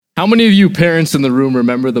How many of you parents in the room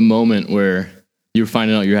remember the moment where you were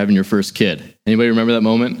finding out you're having your first kid? Anybody remember that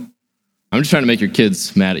moment? I'm just trying to make your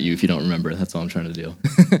kids mad at you if you don't remember. That's all I'm trying to do.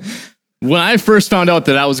 When I first found out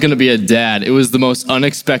that I was going to be a dad, it was the most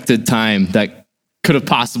unexpected time that could have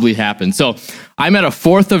possibly happened. So I'm at a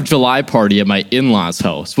 4th of July party at my in-laws'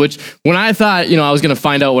 house, which when I thought, I was going to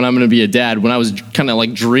find out when I'm going to be a dad, when I was kind of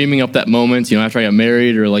like dreaming up that moment, after I got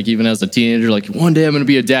married or like even as a teenager, like one day I'm going to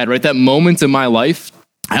be a dad, right? That moment in my life,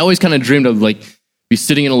 I always kind of dreamed of like be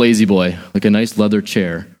sitting in a lazy boy, like a nice leather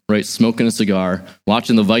chair, right? Smoking a cigar,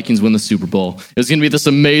 watching the Vikings win the Super Bowl. It was going to be this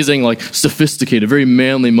amazing, like sophisticated, very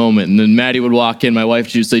manly moment. And then Maddie would walk in, my wife,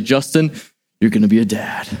 she would say, "Justin, you're going to be a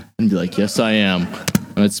dad." And I'd be like, "Yes, I am."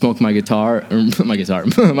 And I'd smoke my cigar, and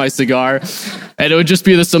it would just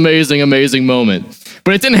be this amazing, amazing moment.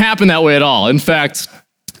 But it didn't happen that way at all. In fact,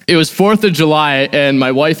 it was 4th of July, and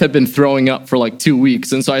my wife had been throwing up for like 2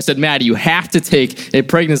 weeks. And so I said, "Maddie, you have to take a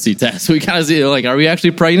pregnancy test." So we kind of see, like, are we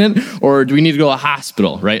actually pregnant, or do we need to go to a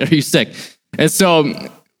hospital, right? Are you sick? And so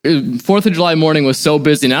 4th of July morning was so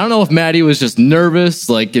busy. And I don't know if Maddie was just nervous,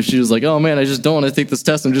 like if she was like, "Oh man, I just don't want to take this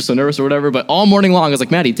test. I'm just so nervous," or whatever. But all morning long, I was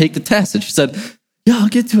like, "Maddie, take the test." And she said, "Yeah, I'll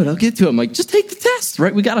get to it. I'm like, "Just take the test,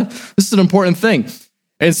 right? This is an important thing."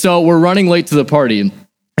 And so we're running late to the party.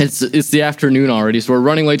 It's the afternoon already, so we're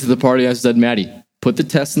running late to the party. I said, "Maddie, put the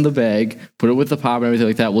test in the bag, put it with the pop and everything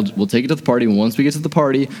like that. We'll take it to the party. And once we get to the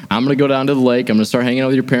party, I'm going to go down to the lake. I'm going to start hanging out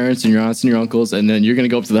with your parents and your aunts and your uncles, and then you're going to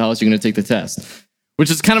go up to the house. You're going to take the test." Which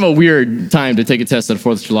is kind of a weird time to take a test at a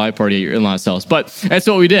 4th of July party at your in-laws' house. But that's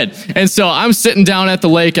what we did. And so I'm sitting down at the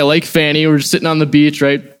lake at Lake Fanny. We're just sitting on the beach,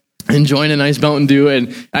 right? Enjoying a nice Mountain Dew.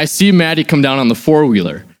 And I see Maddie come down on the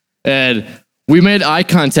four-wheeler. And we made eye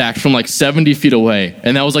contact from like 70 feet away.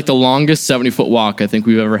 And that was like the longest 70-foot walk I think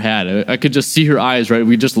we've ever had. I could just see her eyes, right?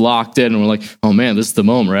 We just locked in and we're like, "Oh man, this is the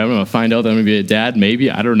moment, right? I'm going to find out that I'm going to be a dad, maybe.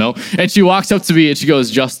 I don't know." And she walks up to me and she goes,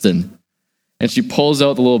 "Justin." And she pulls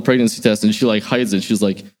out the little pregnancy test and she like hides it. She's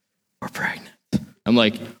like, "We're pregnant." I'm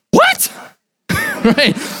like, "What?"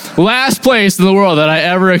 Right? Last place in the world that I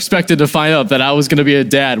ever expected to find out that I was going to be a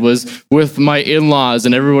dad was with my in-laws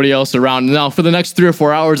and everybody else around. Now, for the next 3 or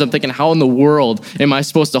 4 hours, I'm thinking, how in the world am I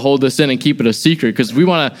supposed to hold this in and keep it a secret? Because we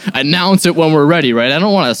want to announce it when we're ready, right? I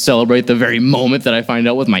don't want to celebrate the very moment that I find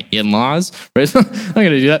out with my in-laws, right? I'm not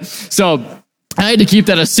going to do that. So I had to keep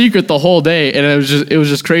that a secret the whole day, and it was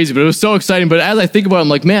just crazy, but it was so exciting. But as I think about it, I'm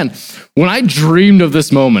like, man, when I dreamed of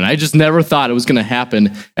this moment, I just never thought it was going to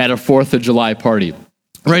happen at a 4th of July party.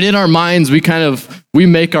 Right, in our minds, we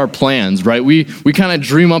make our plans, right? We kind of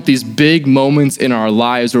dream up these big moments in our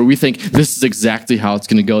lives where we think, this is exactly how it's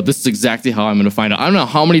going to go. This is exactly how I'm going to find out. I don't know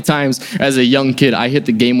how many times as a young kid I hit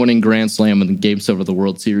the game-winning grand slam in the Game 7 of the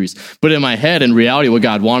World Series. But in my head, in reality, what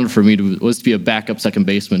God wanted for me was to be a backup second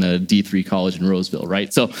baseman at a D3 college in Roseville,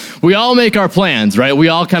 right? So we all make our plans, right? We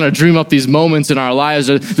all kind of dream up these moments in our lives.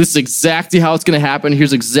 This is exactly how it's going to happen.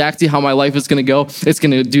 Here's exactly how my life is going to go. It's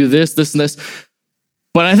going to do this, this, and this.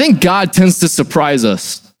 But I think God tends to surprise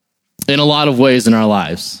us in a lot of ways in our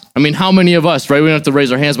lives. I mean, how many of us, right? We don't have to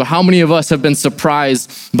raise our hands, but how many of us have been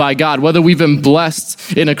surprised by God? Whether we've been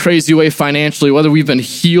blessed in a crazy way financially, whether we've been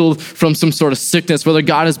healed from some sort of sickness, whether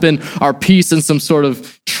God has been our peace in some sort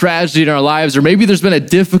of tragedy in our lives, or maybe there's been a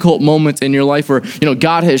difficult moment in your life where,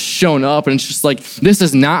 God has shown up and it's just like, this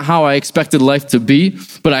is not how I expected life to be,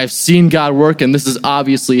 but I've seen God work and this is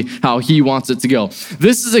obviously how he wants it to go.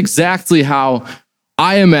 This is exactly how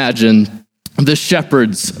I imagine the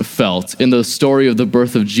shepherds felt in the story of the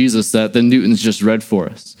birth of Jesus that the Newtons just read for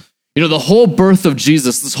us. The whole birth of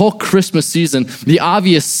Jesus, this whole Christmas season, the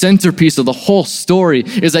obvious centerpiece of the whole story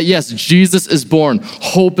is that, yes, Jesus is born,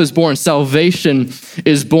 hope is born, salvation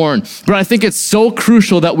is born. But I think it's so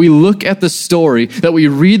crucial that we look at the story, that we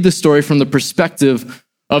read the story from the perspective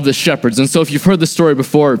of the shepherds. And so if you've heard the story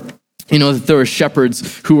before, that there were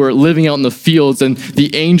shepherds who were living out in the fields and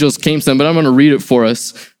the angels came to them, but I'm going to read it for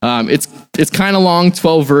us. It's kind of long,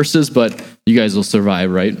 12 verses, but you guys will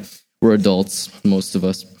survive, right? We're adults, most of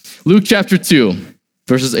us. Luke chapter 2,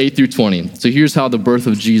 verses 8 through 20. So here's how the birth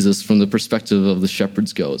of Jesus from the perspective of the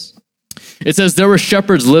shepherds goes. It says, "There were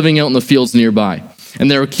shepherds living out in the fields nearby,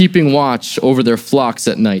 and they were keeping watch over their flocks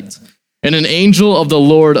at night. And an angel of the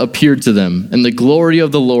Lord appeared to them, and the glory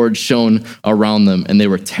of the Lord shone around them, and they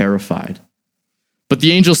were terrified. But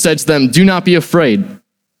the angel said to them, 'Do not be afraid.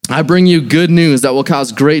 I bring you good news that will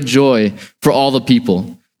cause great joy for all the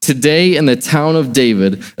people. Today in the town of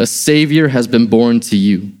David, a Savior has been born to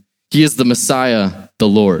you. He is the Messiah, the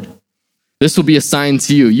Lord. This will be a sign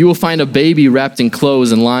to you. You will find a baby wrapped in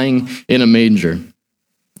clothes and lying in a manger.'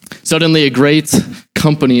 Suddenly a great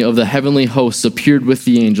company of the heavenly hosts appeared with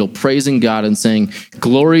the angel, praising God and saying,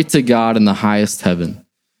 "Glory to God in the highest heaven,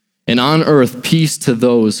 and on earth peace to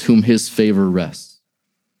those whom his favor rests."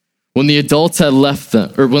 When the adults had left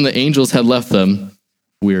them, or when the angels had left them,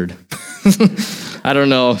 weird. I don't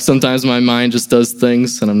know. Sometimes my mind just does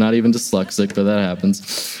things, and I'm not even dyslexic, but that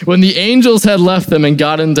happens. When the angels had left them and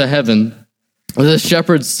got into heaven, the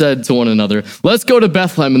shepherds said to one another, "Let's go to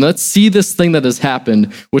Bethlehem and let's see this thing that has happened,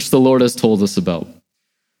 which the Lord has told us about."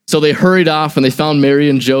 So they hurried off and they found Mary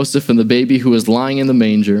and Joseph and the baby who was lying in the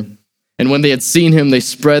manger. And when they had seen him, they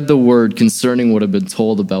spread the word concerning what had been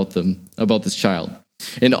told about them, about this child.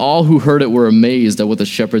 And all who heard it were amazed at what the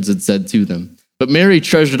shepherds had said to them. But Mary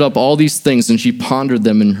treasured up all these things, and she pondered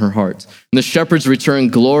them in her heart. And the shepherds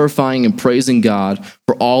returned, glorifying and praising God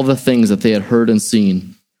for all the things that they had heard and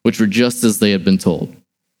seen, which were just as they had been told.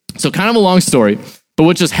 So kind of a long story, but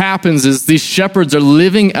what just happens is these shepherds are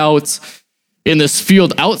living out in this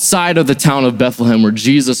field outside of the town of Bethlehem where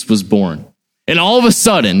Jesus was born. And all of a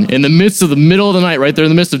sudden, in the middle of the night, right there in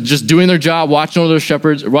the midst of just doing their job, watching over their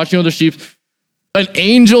shepherds, watching over their sheep, an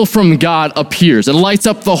angel from God appears and lights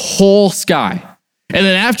up the whole sky. And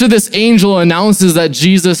then after this angel announces that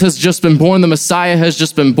Jesus has just been born, the Messiah has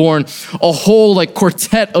just been born, a whole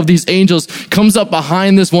quartet of these angels comes up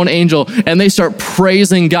behind this one angel and they start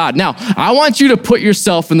praising God. Now, I want you to put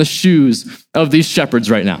yourself in the shoes of these shepherds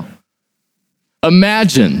right now.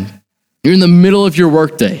 Imagine you're in the middle of your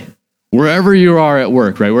workday, wherever you are at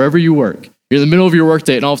work, right? Wherever you work. You're in the middle of your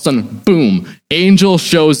workday, and all of a sudden, boom, angel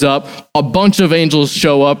shows up, a bunch of angels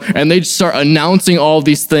show up, and they start announcing all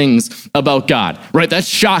these things about God, right? That's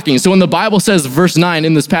shocking. So when the Bible says, verse 9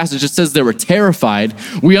 in this passage, it says they were terrified,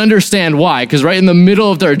 we understand why, because right in the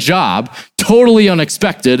middle of their job, totally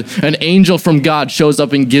unexpected, an angel from God shows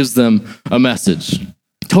up and gives them a message.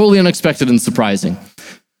 Totally unexpected and surprising.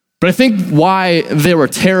 But I think why they were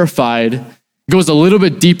terrified goes a little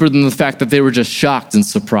bit deeper than the fact that they were just shocked and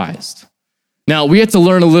surprised. Now, we have to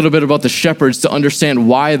learn a little bit about the shepherds to understand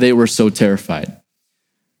why they were so terrified.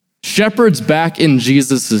 Shepherds back in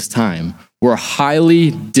Jesus' time were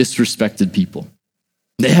highly disrespected people.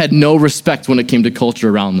 They had no respect when it came to culture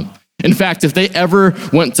around them. In fact, if they ever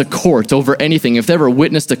went to court over anything, if they ever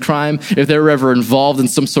witnessed a crime, if they were ever involved in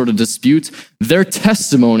some sort of dispute, their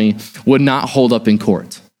testimony would not hold up in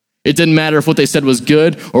court. It didn't matter if what they said was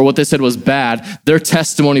good or what they said was bad. Their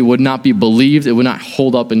testimony would not be believed. It would not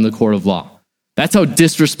hold up in the court of law. That's how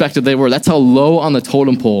disrespected they were. That's how low on the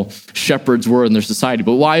totem pole shepherds were in their society.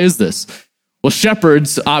 But why is this? Well,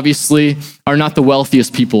 shepherds obviously are not the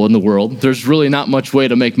wealthiest people in the world. There's really not much way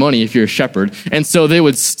to make money if you're a shepherd. And so they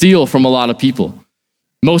would steal from a lot of people.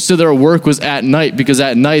 Most of their work was at night because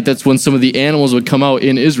at night, that's when some of the animals would come out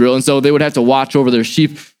in Israel. And so they would have to watch over their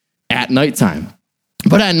sheep at nighttime.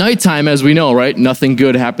 But at nighttime, as we know, right, nothing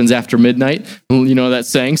good happens after midnight. You know that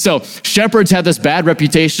saying. So shepherds had this bad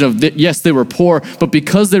reputation of, yes, they were poor, but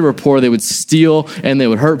because they were poor, they would steal and they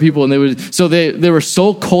would hurt people. And they were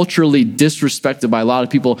so culturally disrespected by a lot of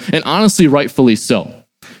people, and honestly, rightfully so.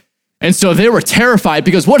 And so they were terrified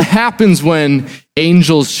because what happens when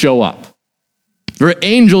angels show up?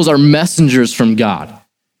 Angels are messengers from God.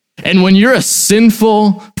 And when you're a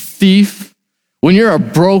sinful thief, when you're a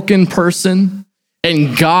broken person,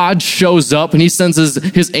 and God shows up and he sends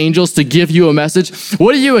his angels to give you a message,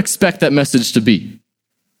 what do you expect that message to be?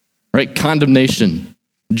 Right? Condemnation,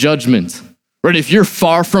 judgment. Right? If you're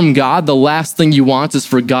far from God, the last thing you want is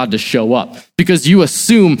for God to show up because you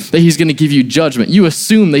assume that he's going to give you judgment. You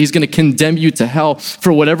assume that he's going to condemn you to hell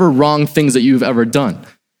for whatever wrong things that you've ever done.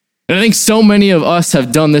 And I think so many of us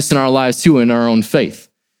have done this in our lives too, in our own faith.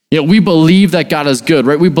 We believe that God is good,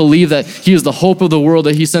 right? We believe that he is the hope of the world,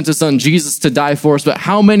 that he sent his son Jesus to die for us. But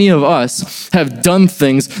how many of us have done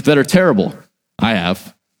things that are terrible? I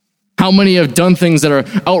have. How many have done things that are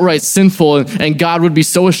outright sinful and God would be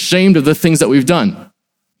so ashamed of the things that we've done?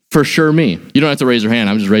 For sure me. You don't have to raise your hand.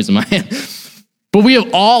 I'm just raising my hand. But we have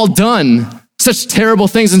all done such terrible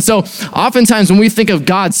things. And so oftentimes when we think of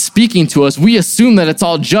God speaking to us, we assume that it's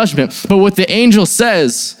all judgment. But what the angel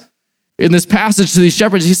says in this passage to these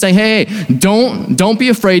shepherds, he's saying, hey, don't be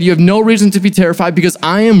afraid. You have no reason to be terrified because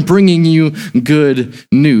I am bringing you good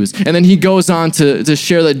news. And then he goes on to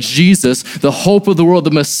share that Jesus, the hope of the world,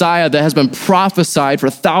 the Messiah that has been prophesied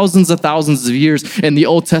for thousands of years in the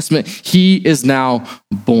Old Testament, he is now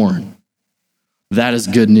born. That is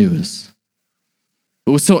good news.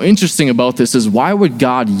 But what's so interesting about this is why would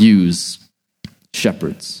God use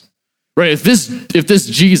shepherds? Right? If this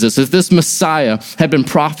Jesus, if this Messiah had been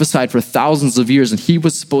prophesied for thousands of years and he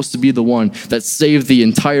was supposed to be the one that saved the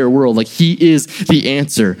entire world, like he is the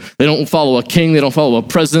answer. They don't follow a king, they don't follow a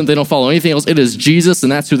president, they don't follow anything else. It is Jesus,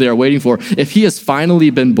 and that's who they are waiting for. If he has finally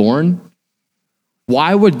been born,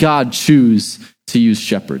 why would God choose to use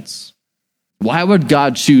shepherds? Why would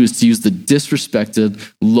God choose to use the disrespected,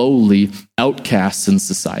 lowly outcasts in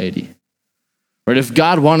society? Right? If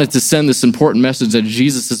God wanted to send this important message that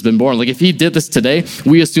Jesus has been born, like if he did this today,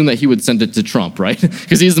 we assume that he would send it to Trump, right?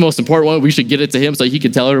 Because he's the most important one. We should get it to him so he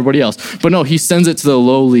could tell everybody else. But no, he sends it to the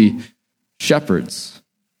lowly shepherds.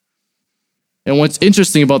 And what's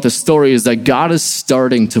interesting about this story is that God is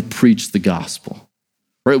starting to preach the gospel.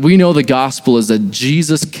 Right? We know the gospel is that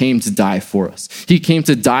Jesus came to die for us. He came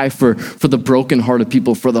to die for the brokenhearted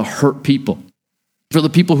people, for the hurt people, for the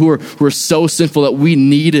people who are so sinful that we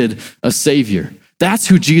needed a savior. That's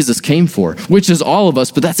who Jesus came for, which is all of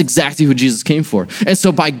us, but that's exactly who Jesus came for. And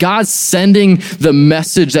so by God sending the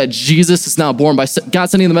message that Jesus is now born, by God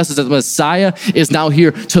sending the message that the Messiah is now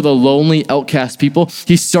here to the lonely, outcast people,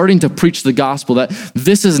 he's starting to preach the gospel that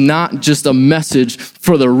this is not just a message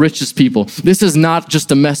for the richest people. This is not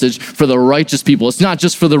just a message for the righteous people. It's not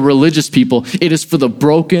just for the religious people. It is for the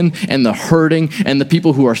broken and the hurting and the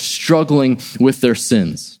people who are struggling with their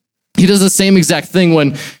sins. He does the same exact thing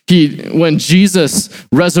when Jesus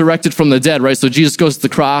resurrected from the dead, right? So Jesus goes to the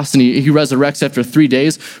cross and he resurrects after 3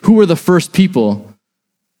 days. Who were the first people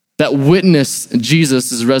that witnessed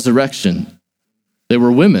Jesus' resurrection? They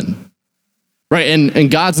were women, right? And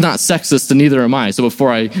God's not sexist, and neither am I. So before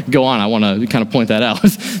I go on, I want to kind of point that out.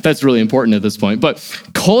 That's really important at this point. But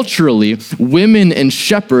culturally, women and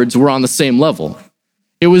shepherds were on the same level.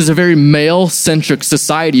 It was a very male-centric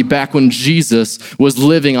society back when Jesus was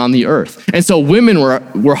living on the earth. And so women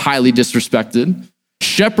were highly disrespected.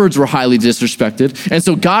 Shepherds were highly disrespected. And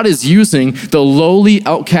so God is using the lowly,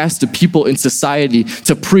 outcasted people in society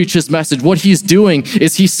to preach his message. What he's doing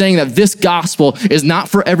is he's saying that this gospel is not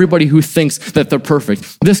for everybody who thinks that they're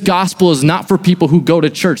perfect. This gospel is not for people who go to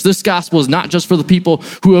church. This gospel is not just for the people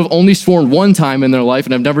who have only sworn one time in their life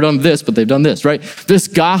and have never done this, but they've done this, right? This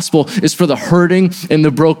gospel is for the hurting and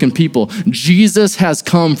the broken people. Jesus has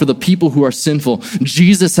come for the people who are sinful.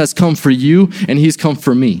 Jesus has come for you, and he's come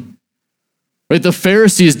for me. Right, the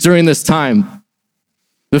Pharisees during this time,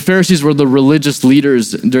 the Pharisees were the religious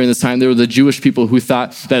leaders during this time. They were the Jewish people who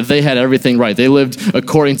thought that they had everything right. They lived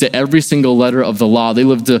according to every single letter of the law. They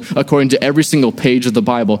lived according to every single page of the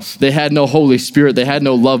Bible. They had no Holy Spirit. They had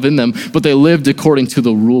no love in them, but they lived according to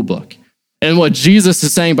the rule book. And what Jesus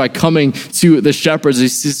is saying by coming to the shepherds,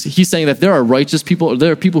 he's saying that there are righteous people, or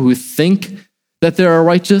there are people who think that they are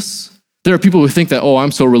righteous. There are people who think that, oh,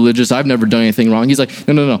 I'm so religious, I've never done anything wrong. He's like,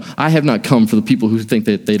 no. I have not come for the people who think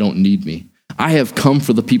that they don't need me. I have come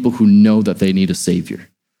for the people who know that they need a savior.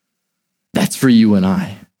 That's for you and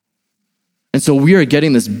I. And so we are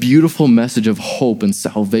getting this beautiful message of hope and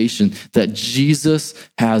salvation that Jesus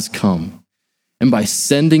has come. And by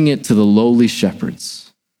sending it to the lowly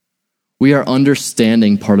shepherds, we are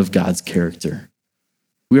understanding part of God's character.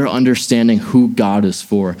 We are understanding who God is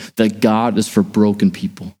for, that God is for broken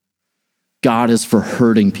people. God is for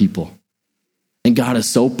hurting people. And God is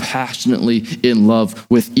so passionately in love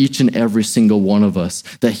with each and every single one of us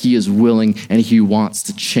that he is willing and he wants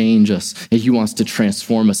to change us and he wants to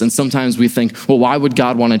transform us. And sometimes we think, well, why would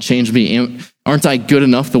God want to change me? Aren't I good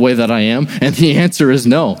enough the way that I am? And the answer is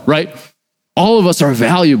no, right? All of us are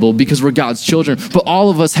valuable because we're God's children, but all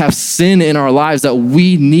of us have sin in our lives that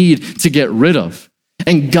we need to get rid of.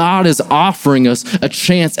 And God is offering us a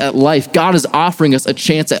chance at life. God is offering us a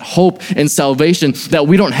chance at hope and salvation, that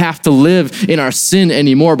we don't have to live in our sin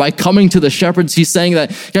anymore. By coming to the shepherds, he's saying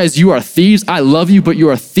that, guys, you are thieves. I love you, but you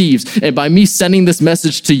are thieves. And by me sending this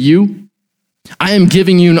message to you, I am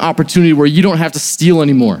giving you an opportunity where you don't have to steal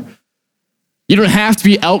anymore. You don't have to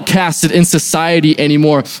be outcasted in society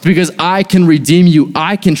anymore, because I can redeem you.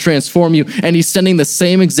 I can transform you. And he's sending the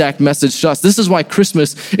same exact message to us. This is why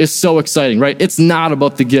Christmas is so exciting, right? It's not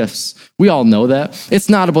about the gifts. We all know that. It's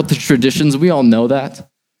not about the traditions. We all know that.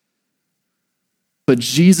 But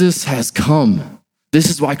Jesus has come. This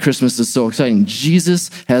is why Christmas is so exciting.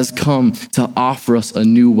 Jesus has come to offer us a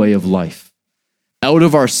new way of life, out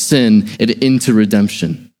of our sin and into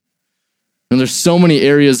redemption. And there's so many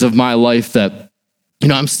areas of my life that,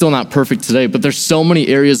 I'm still not perfect today, but there's so many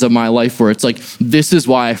areas of my life where it's like, this is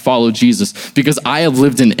why I follow Jesus, because I have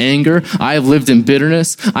lived in anger. I have lived in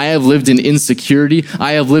bitterness. I have lived in insecurity.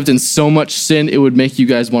 I have lived in so much sin, it would make you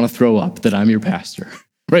guys want to throw up that I'm your pastor,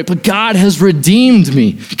 right? But God has redeemed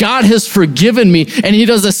me. God has forgiven me, and he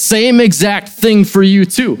does the same exact thing for you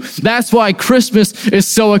too. That's why Christmas is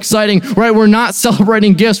so exciting, right? We're not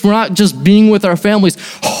celebrating gifts. We're not just being with our families.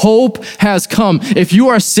 Hope has come. If you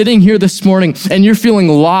are sitting here this morning and you're feeling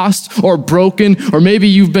lost or broken, or maybe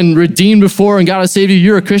you've been redeemed before and God has saved you,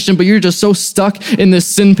 you're a Christian, but you're just so stuck in this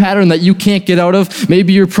sin pattern that you can't get out of.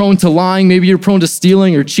 Maybe you're prone to lying. Maybe you're prone to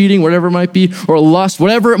stealing or cheating, whatever it might be, or lust,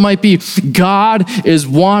 whatever it might be. God is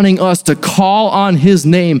wanting us to call on his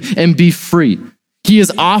name and be free. He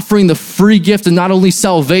is offering the free gift of not only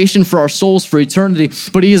salvation for our souls for eternity,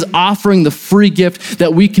 but he is offering the free gift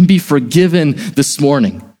that we can be forgiven this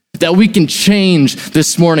morning, that we can change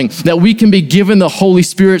this morning, that we can be given the Holy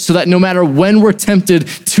Spirit so that no matter when we're tempted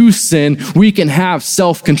to sin, we can have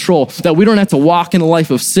self-control, that we don't have to walk in a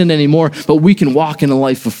life of sin anymore, but we can walk in a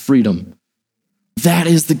life of freedom. That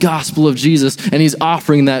is the gospel of Jesus, and he's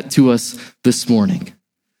offering that to us this morning.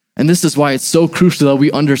 And this is why it's so crucial that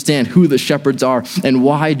we understand who the shepherds are and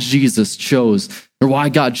why Jesus chose, or why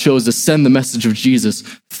God chose to send the message of Jesus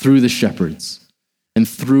through the shepherds and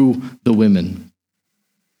through the women.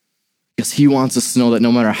 Because he wants us to know that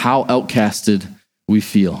no matter how outcasted we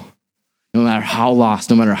feel, no matter how lost,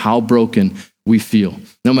 no matter how broken we feel,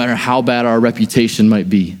 no matter how bad our reputation might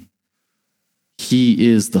be,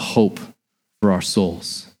 he is the hope for our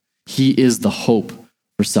souls. He is the hope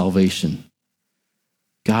for salvation.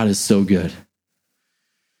 God is so good.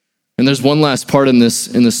 And there's one last part in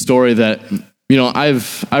this story that,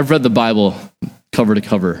 I've read the Bible cover to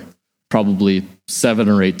cover probably 7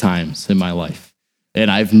 or 8 times in my life.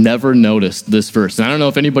 And I've never noticed this verse. And I don't know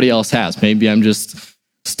if anybody else has. Maybe I'm just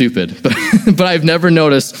stupid. But I've never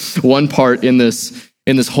noticed one part in this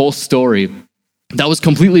whole story that was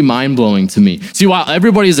completely mind-blowing to me. See, while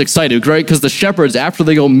everybody's excited, right? Because the shepherds, after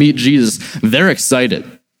they go meet Jesus, they're excited.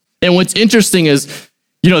 And what's interesting is,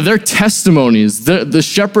 their testimonies, the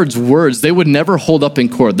shepherds' words, they would never hold up in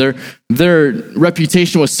court. Their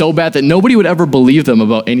reputation was so bad that nobody would ever believe them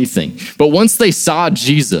about anything. But once they saw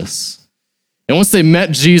Jesus, and once they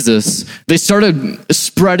met Jesus, they started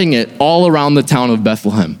spreading it all around the town of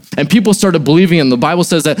Bethlehem. And people started believing him. The Bible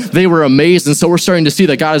says that they were amazed, and so we're starting to see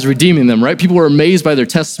that God is redeeming them, right? People were amazed by their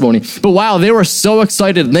testimony. But wow, they were so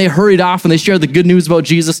excited, and they hurried off, and they shared the good news about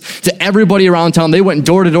Jesus to everybody around town. They went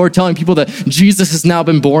door to door telling people that Jesus has now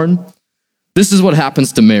been born. This is what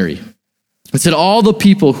happens to Mary. It said all the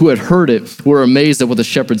people who had heard it were amazed at what the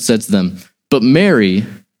shepherds said to them. But Mary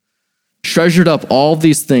treasured up all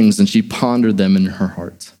these things, and she pondered them in her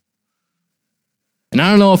heart. And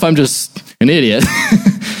I don't know if I'm just an idiot,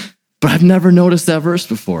 but I've never noticed that verse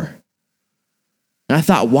before. And I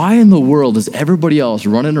thought, why in the world is everybody else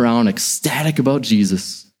running around ecstatic about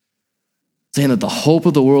Jesus, saying that the hope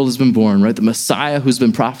of the world has been born, right? The Messiah who's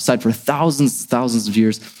been prophesied for thousands and thousands of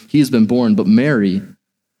years, he has been born. But Mary,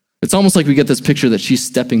 it's almost like we get this picture that she's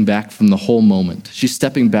stepping back from the whole moment. She's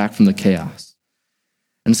stepping back from the chaos.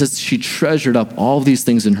 And it says she treasured up all these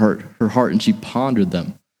things in her heart, and she pondered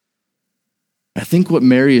them. I think what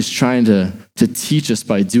Mary is trying to teach us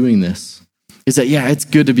by doing this is that, yeah, it's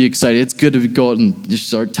good to be excited. It's good to go out and just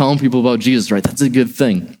start telling people about Jesus, right? That's a good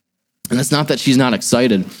thing. And it's not that she's not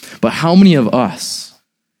excited, but how many of us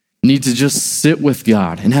need to just sit with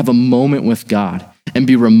God and have a moment with God and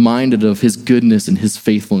be reminded of his goodness and his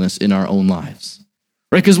faithfulness in our own lives,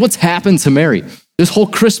 right? Because what's happened to Mary? This whole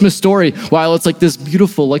Christmas story, while it's like this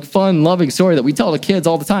beautiful, like fun, loving story that we tell the kids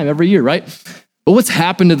all the time, every year, right? But what's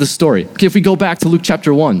happened to the story? Okay, if we go back to Luke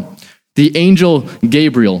chapter 1, the angel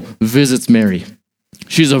Gabriel visits Mary.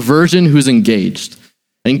 She's a virgin who's engaged.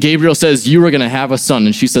 And Gabriel says, you are going to have a son.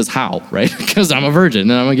 And she says, how, right? Because I'm a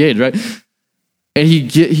virgin and I'm engaged, right? And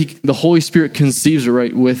the Holy Spirit conceives her,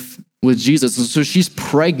 right, with Jesus. And so she's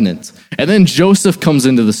pregnant. And then Joseph comes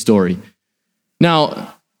into the story.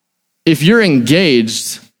 Now, if you're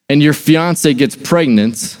engaged and your fiance gets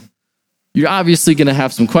pregnant, you're obviously going to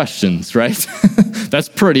have some questions, right? That's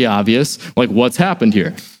pretty obvious. Like, what's happened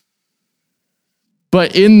here?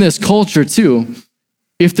 But in this culture too,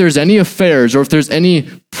 if there's any affairs or if there's any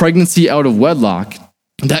pregnancy out of wedlock,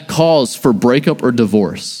 that calls for breakup or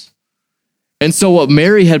divorce. And so what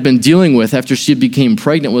Mary had been dealing with after she became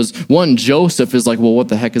pregnant was, one, Joseph is like, well, what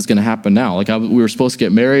the heck is going to happen now? Like, we were supposed to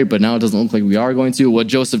get married, but now it doesn't look like we are going to. What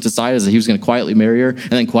Joseph decided is that he was going to quietly marry her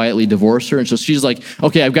and then quietly divorce her. And so she's like,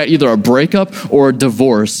 okay, I've got either a breakup or a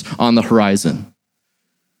divorce on the horizon.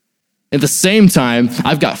 At the same time,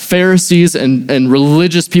 I've got Pharisees and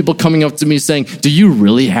religious people coming up to me saying, do you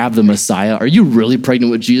really have the Messiah? Are you really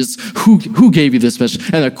pregnant with Jesus? Who gave you this message?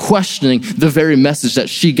 And they're questioning the very message that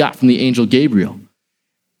she got from the angel Gabriel.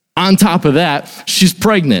 On top of that, she's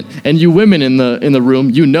pregnant. And you women in the room,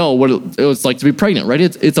 you know what it's like to be pregnant, right?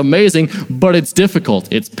 It's amazing, but it's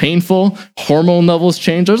difficult. It's painful. Hormone levels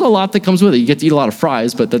change. There's a lot that comes with it. You get to eat a lot of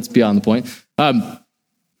fries, but that's beyond the point.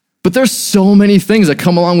 But there's so many things that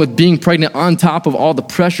come along with being pregnant on top of all the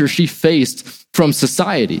pressure she faced from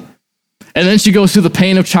society. And then she goes through the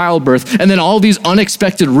pain of childbirth, and then all these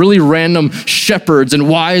unexpected, really random shepherds and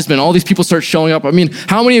wise men, all these people start showing up. I mean,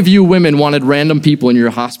 how many of you women wanted random people in your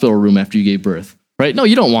hospital room after you gave birth, right? No,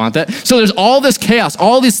 you don't want that. So there's all this chaos,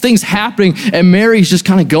 all these things happening, and Mary's just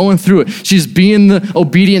kind of going through it. She's being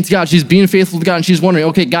obedient to God. She's being faithful to God, and she's wondering,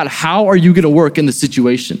 okay, God, how are you going to work in this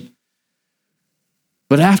situation?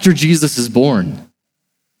 But after Jesus is born,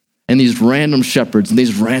 and these random shepherds and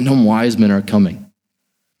these random wise men are coming,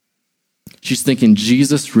 she's thinking,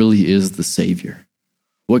 Jesus really is the Savior.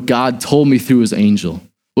 What God told me through his angel,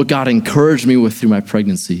 what God encouraged me with through my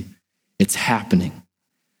pregnancy, it's happening.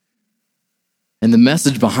 And the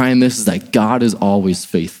message behind this is that God is always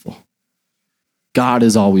faithful. God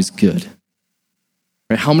is always good.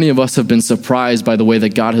 Right? How many of us have been surprised by the way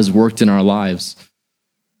that God has worked in our lives?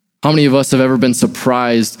 How many of us have ever been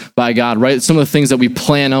surprised by God, right? Some of the things that we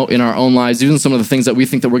plan out in our own lives, even some of the things that we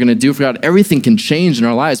think that we're going to do for God, everything can change in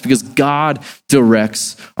our lives because God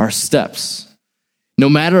directs our steps. No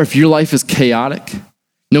matter if your life is chaotic,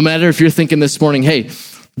 no matter if you're thinking this morning, hey,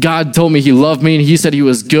 God told me he loved me and he said he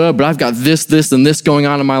was good, but I've got this, and this going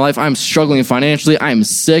on in my life. I'm struggling financially. I'm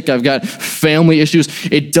sick. I've got family issues.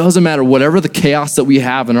 It doesn't matter. Whatever the chaos that we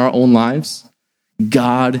have in our own lives,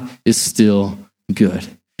 God is still good.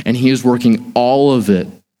 And he is working all of it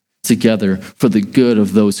together for the good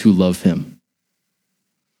of those who love him.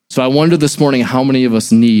 So I wonder this morning, how many of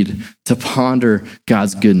us need to ponder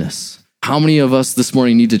God's goodness? How many of us this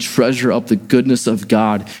morning need to treasure up the goodness of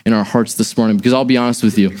God in our hearts this morning? Because I'll be honest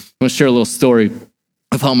with you, I'm going to share a little story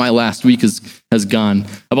of how my last week has gone.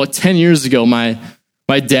 About 10 years ago, my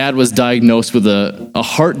dad was diagnosed with a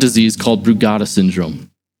heart disease called Brugada syndrome.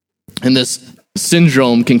 And this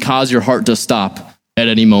syndrome can cause your heart to stop at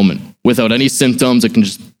any moment. Without any symptoms, it can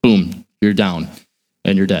just, boom, you're down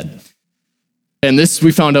and you're dead. And this,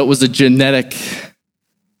 we found out, was a genetic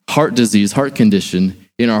heart disease, heart condition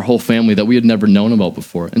in our whole family that we had never known about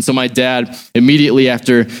before. And so my dad, immediately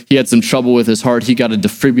after he had some trouble with his heart, he got a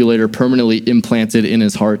defibrillator permanently implanted in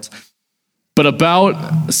his heart. But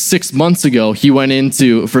about 6 months ago, he went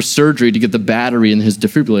for surgery to get the battery in his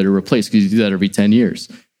defibrillator replaced, because you do that every 10 years.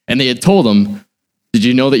 And they had told him, did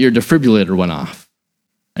you know that your defibrillator went off?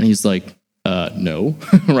 And he's like, no,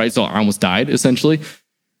 right? So I almost died, essentially.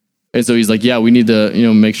 And so he's like, yeah, we need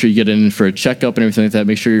to, make sure you get in for a checkup and everything like that,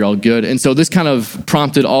 make sure you're all good. And so this kind of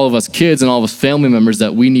prompted all of us kids and all of us family members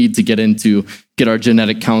that we need to get our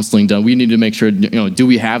genetic counseling done. We need to make sure, do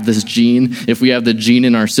we have this gene? If we have the gene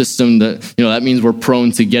in our system, that means we're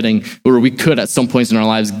prone to getting, or we could at some points in our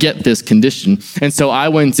lives get this condition. And so I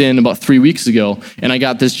went in about 3 weeks ago and I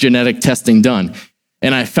got this genetic testing done.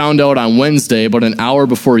 And I found out on Wednesday, about an hour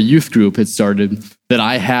before youth group had started, that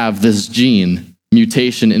I have this gene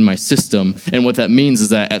mutation in my system. And what that means is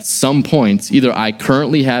that at some point, either I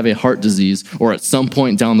currently have a heart disease, or at some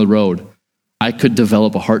point down the road, I could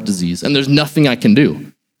develop a heart disease. And there's nothing I can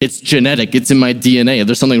do. It's genetic. It's in my DNA.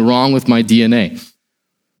 There's something wrong with my DNA.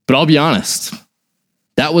 But I'll be honest,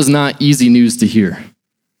 that was not easy news to hear.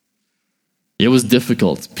 It was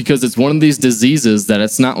difficult because it's one of these diseases that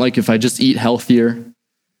it's not like if I just eat healthier,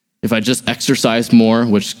 if I just exercise more,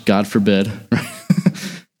 which God forbid,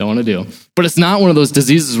 don't want to do. But it's not one of those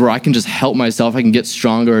diseases where I can just help myself, I can get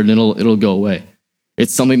stronger and it'll go away.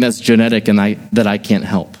 It's something that's genetic and that I can't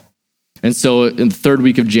help. And so in the third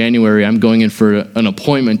week of January, I'm going in for an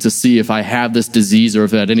appointment to see if I have this disease or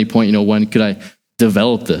if at any point, when could I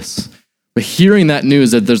develop this? But hearing that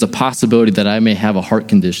news that there's a possibility that I may have a heart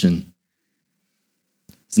condition,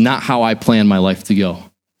 it's not how I plan my life to go.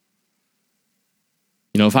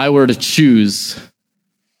 If I were to choose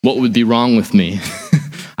what would be wrong with me,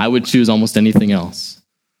 I would choose almost anything else.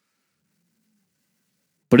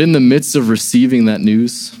 But in the midst of receiving that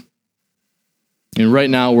news, and right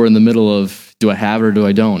now we're in the middle of, do I have it or do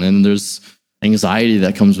I don't? And there's anxiety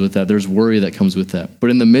that comes with that. There's worry that comes with that. But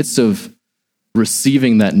in the midst of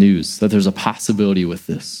receiving that news, that there's a possibility with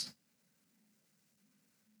this,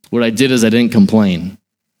 what I did is I didn't complain.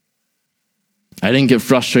 I didn't get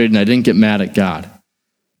frustrated and I didn't get mad at God.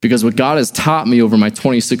 Because what God has taught me over my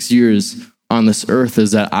 26 years on this earth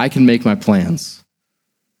is that I can make my plans,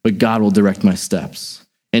 but God will direct my steps.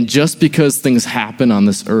 And just because things happen on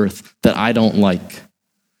this earth that I don't like,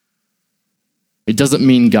 it doesn't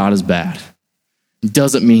mean God is bad. It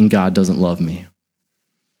doesn't mean God doesn't love me.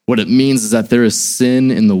 What it means is that there is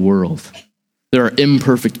sin in the world. There are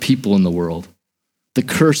imperfect people in the world. The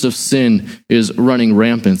curse of sin is running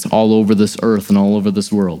rampant all over this earth and all over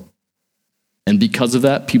this world. And because of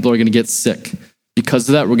that, people are going to get sick. Because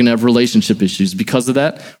of that, we're going to have relationship issues. Because of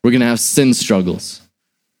that, we're going to have sin struggles.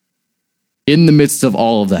 In the midst of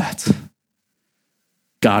all of that,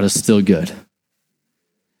 God is still good.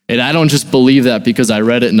 And I don't just believe that because I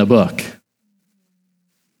read it in a book.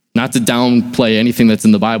 Not to downplay anything that's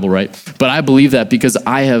in the Bible, right? But I believe that because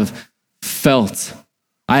I have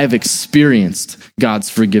experienced God's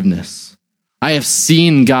forgiveness. I have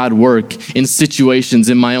seen God work in situations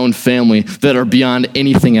in my own family that are beyond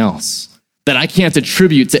anything else, that I can't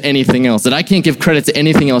attribute to anything else, that I can't give credit to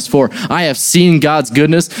anything else for. I have seen God's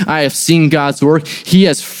goodness. I have seen God's work. He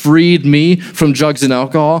has freed me from drugs and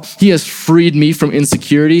alcohol. He has freed me from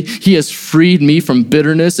insecurity. He has freed me from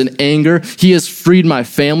bitterness and anger. He has freed my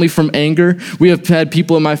family from anger. We have had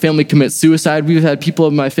people in my family commit suicide. We've had people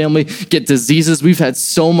in my family get diseases. We've had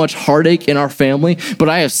so much heartache in our family, but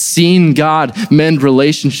I have seen God mend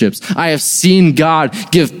relationships. I have seen God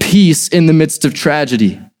give peace in the midst of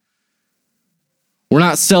tragedy. We're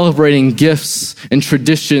not celebrating gifts and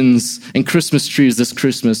traditions and Christmas trees this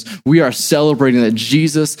Christmas. We are celebrating that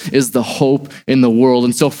Jesus is the hope in the world.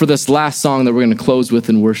 And so for this last song that we're going to close with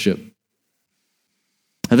in worship,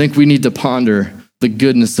 I think we need to ponder the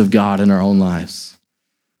goodness of God in our own lives.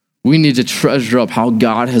 We need to treasure up how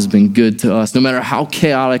God has been good to us. No matter how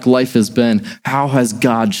chaotic life has been, how has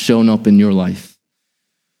God shown up in your life?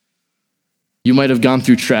 You might have gone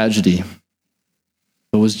through tragedy.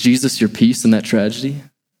 But was Jesus your peace in that tragedy?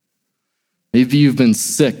 Maybe you've been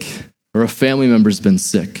sick or a family member's been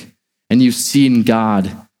sick and you've seen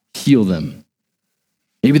God heal them.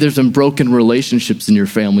 Maybe there's been broken relationships in your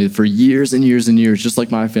family for years and years and years, just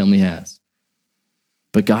like my family has.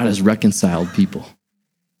 But God has reconciled people.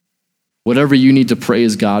 Whatever you need to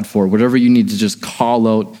praise God for, whatever you need to just call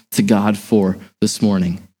out to God for this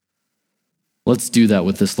morning, let's do that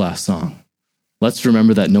with this last song. Let's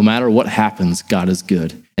remember that no matter what happens, God is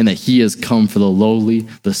good, and that he has come for the lowly,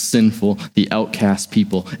 the sinful, the outcast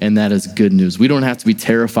people, and that is good news. We don't have to be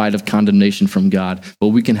terrified of condemnation from God, but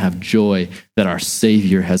we can have joy that our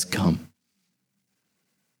Savior has come.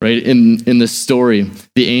 Right? In this story,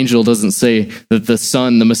 the angel doesn't say that the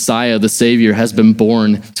Son, the Messiah, the Savior has been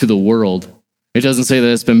born to the world. It doesn't say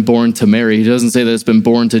that it's been born to Mary. He doesn't say that it's been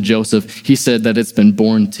born to Joseph. He said that it's been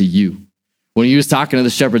born to you. When he was talking to the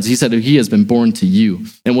shepherds, he said that he has been born to you.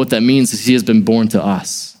 And what that means is he has been born to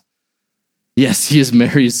us. Yes, he is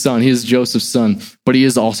Mary's son. He is Joseph's son, but he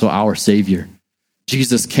is also our Savior.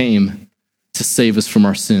 Jesus came to save us from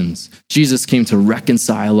our sins. Jesus came to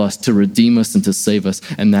reconcile us, to redeem us, and to save us.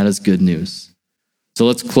 And that is good news. So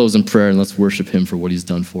let's close in prayer and let's worship him for what he's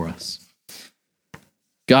done for us.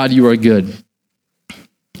 God, you are good.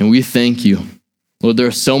 And we thank you. Lord, there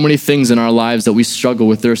are so many things in our lives that we struggle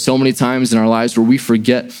with. There are so many times in our lives where we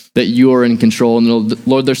forget that you are in control. And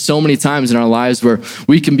Lord, there's so many times in our lives where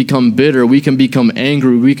we can become bitter, we can become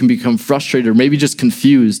angry, we can become frustrated, or maybe just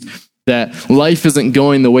confused that life isn't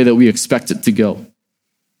going the way that we expect it to go.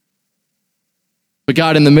 But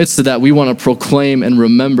God, in the midst of that, we want to proclaim and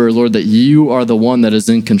remember, Lord, that you are the one that is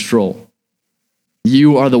in control.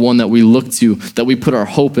 You are the one that we look to, that we put our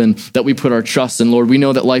hope in, that we put our trust in. Lord, we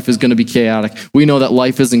know that life is going to be chaotic. We know that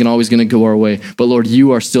life isn't always going to go our way. But Lord,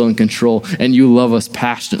 you are still in control and you love us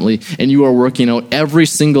passionately and you are working out every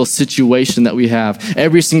single situation that we have,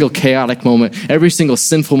 every single chaotic moment, every single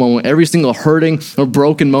sinful moment, every single hurting or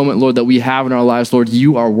broken moment, Lord, that we have in our lives. Lord,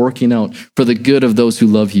 you are working out for the good of those who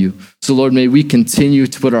love you. So Lord, may we continue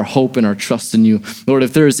to put our hope and our trust in you. Lord,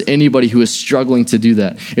 if there is anybody who is struggling to do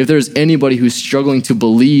that, if there's anybody who's struggling to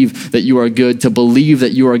believe that you are good, to believe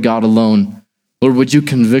that you are God alone, Lord, would you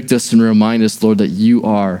convict us and remind us, Lord, that you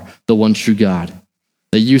are the one true God,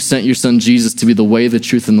 that you sent your son Jesus to be the way, the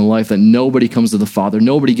truth, and the life, that nobody comes to the Father,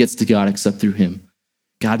 nobody gets to God except through him.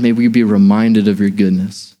 God, may we be reminded of your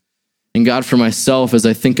goodness. And God, for myself, as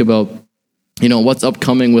I think about, what's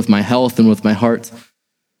upcoming with my health and with my heart,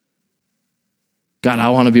 God, I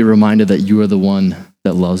want to be reminded that you are the one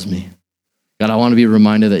that loves me. God, I want to be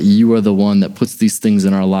reminded that you are the one that puts these things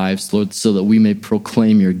in our lives, Lord, so that we may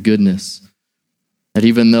proclaim your goodness. That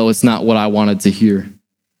even though it's not what I wanted to hear,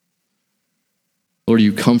 Lord,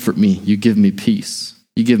 you comfort me. You give me peace.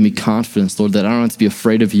 You give me confidence, Lord, that I don't have to be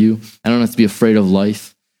afraid of you. I don't have to be afraid of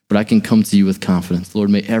life, but I can come to you with confidence.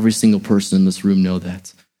 Lord, may every single person in this room know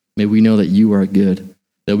that. May we know that you are good,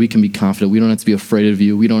 that we can be confident. We don't have to be afraid of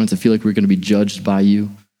you. We don't have to feel like we're going to be judged by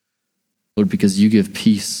you, Lord, because you give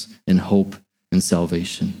peace and hope and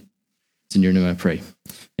salvation. It's in your name I pray.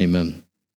 Amen.